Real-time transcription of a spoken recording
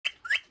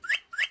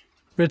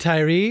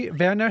Retiree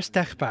Werner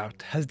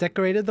Stechbarth has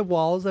decorated the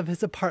walls of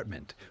his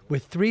apartment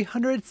with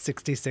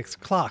 366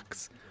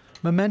 clocks,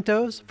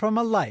 mementos from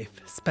a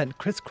life spent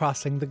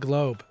crisscrossing the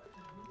globe.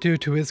 Due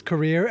to his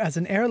career as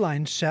an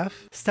airline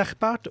chef,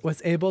 Stechbarth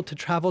was able to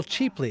travel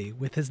cheaply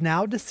with his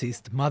now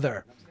deceased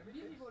mother.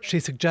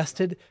 She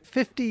suggested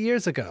 50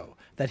 years ago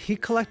that he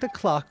collect a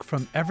clock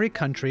from every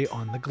country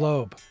on the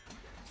globe.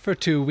 For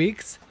 2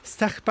 weeks,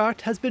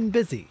 Stechbarth has been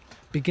busy,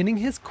 beginning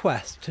his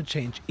quest to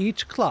change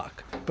each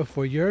clock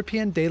before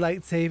European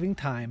daylight saving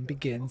time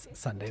begins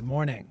Sunday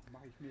morning.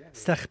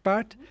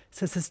 Stechbarth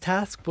says his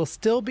task will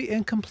still be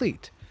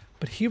incomplete,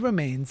 but he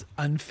remains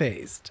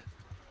unfazed.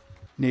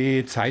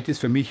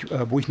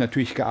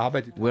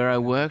 Where I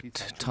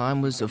worked,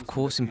 time was of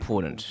course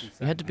important.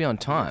 You had to be on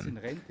time.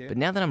 But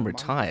now that I'm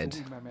retired,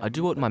 I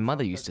do what my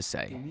mother used to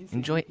say,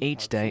 enjoy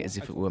each day as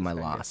if it were my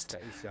last.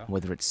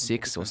 Whether it's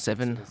 6 or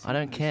 7, I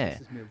don't care.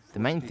 The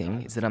main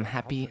thing is that I'm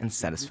happy and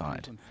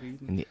satisfied.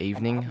 In the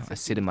evening, I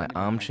sit in my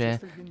armchair,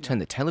 turn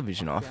the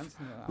television off,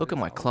 look at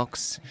my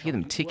clocks, hear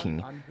them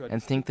ticking,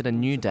 and think that a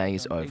new day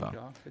is over.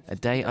 A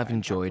day I've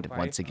enjoyed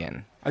once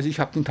again. Ich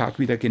habe den Tag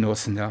wieder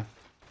genossen, ja.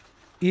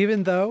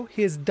 Even though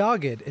he is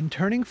dogged in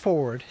turning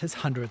forward his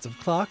hundreds of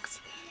clocks,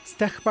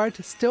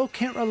 Stechbarth still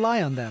can't rely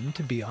on them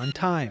to be on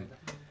time.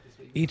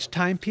 Each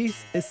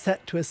timepiece is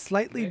set to a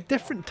slightly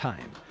different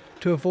time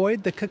to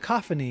avoid the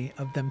cacophony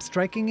of them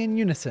striking in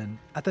unison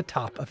at the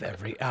top of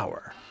every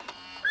hour.